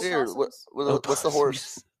 Possums. Here, Opossums. what's the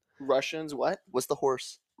horse? Russians. What? What's the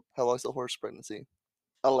horse? How long's the horse pregnancy?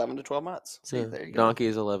 11 to 12 months. See, Yeah. there you go. Donkey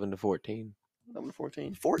is 11 to 14. 11 to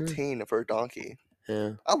 14. 14 for a donkey.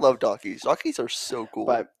 Yeah. I love donkeys. Donkeys are so cool.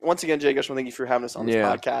 But once again, Jake, I just want to thank you for having us on this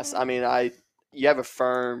Yeah. podcast. I mean, you have a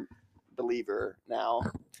firm believer now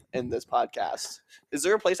in this podcast. Is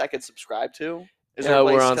there a place I could subscribe to? Is there a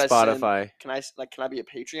place We're on can I send- Spotify. Can I be a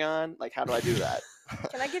Patreon? Like, how do I do that?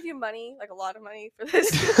 Can I give you money, like a lot of money for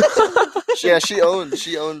this? Yeah, she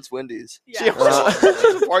owns Wendy's. She Yeah.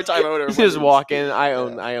 she's a part-time owner. You just walk in. I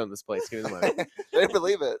own this place. Give me the money. They didn't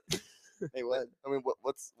believe it. Hey, what? I mean,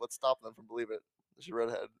 what's stopping them from believing it? She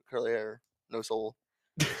redhead, curly hair, no soul,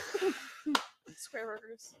 Square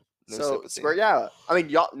burgers. no So, sympathy. yeah. I mean,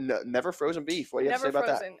 y'all never frozen beef. What do you have to say Never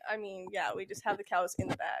about frozen. I mean, yeah, we just have the cows in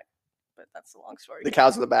the bag, but that's a long story. that? The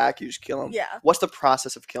cows in the back, you just kill them. Yeah. What's the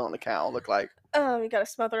process of killing a cow look like? You gotta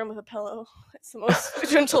smother them with a pillow. It's the most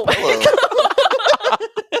gentle way.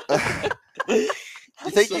 You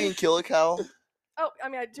think you can kill a cow? Oh, I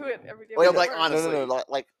mean, I do it every day. Wait, with like, birds. honestly. No,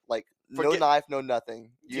 like no Forget- knife, no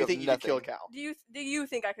nothing. Do you have think you nothing. could kill a cow? Do you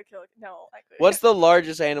think I could kill it? No, I could. What's the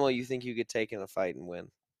largest animal you think you could take in a fight and win?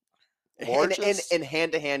 Largest? In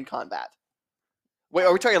hand-to-hand combat. Wait,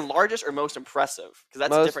 are we talking largest or most impressive? Because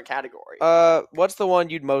that's a Most- different category. What's the one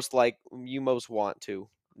you most want to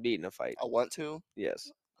beat in a fight? I want to.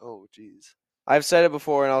 Yes. Oh, jeez. I've said it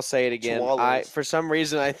before and I'll say it again. Chihuahuas. For some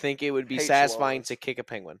reason I think it would be Hate satisfying chihuahuas. to kick a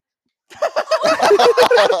penguin. I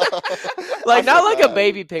Like not like a forgot.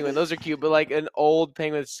 baby penguin, those are cute, but like an old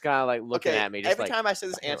penguin that's kind of like looking at me. Just every like, time I say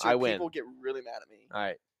this you know, answer, I win. people get really mad at me. all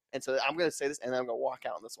right, And so I'm going to say this, and then I'm going to walk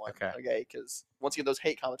out on this one. Okay. Okay? Because once again, those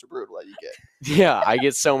hate comments are brutal that you get. yeah, I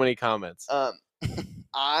get so many comments.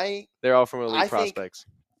 They're all from elite I think- prospects.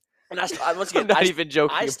 And once I'm again, not even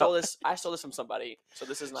joking. I stole about this. I stole this from somebody. So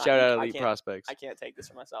this is not. Shout out I elite can't- prospects. I can't take this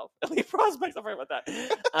for myself. Elite prospects. I'm sorry about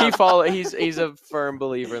that. He's a firm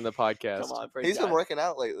believer in the podcast. Come on, praise He's been God. working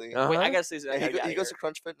out lately. Uh-huh. Wait, I gotta say this. And he goes to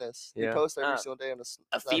Crunch Fitness. Yeah. He posts every Uh, single day on a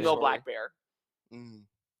Snap female story. black bear. Mm.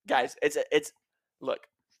 Guys, it's look.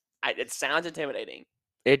 It sounds intimidating,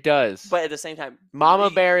 It does. but at the same time, Mama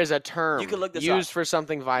you- bear is a term you can look this used up. for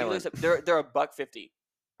something you violent. listen, they're a $150.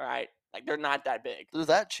 All right, like they're not that big. They're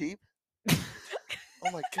that cheap? Oh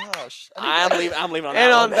my gosh. I'm leaving on that.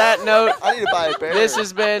 And on one. that note, I need to buy a bear. this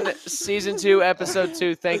has been season 2, episode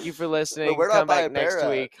 2. Thank you for listening. where do I Come buy back a bear next at?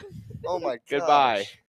 week. Oh my gosh. Goodbye.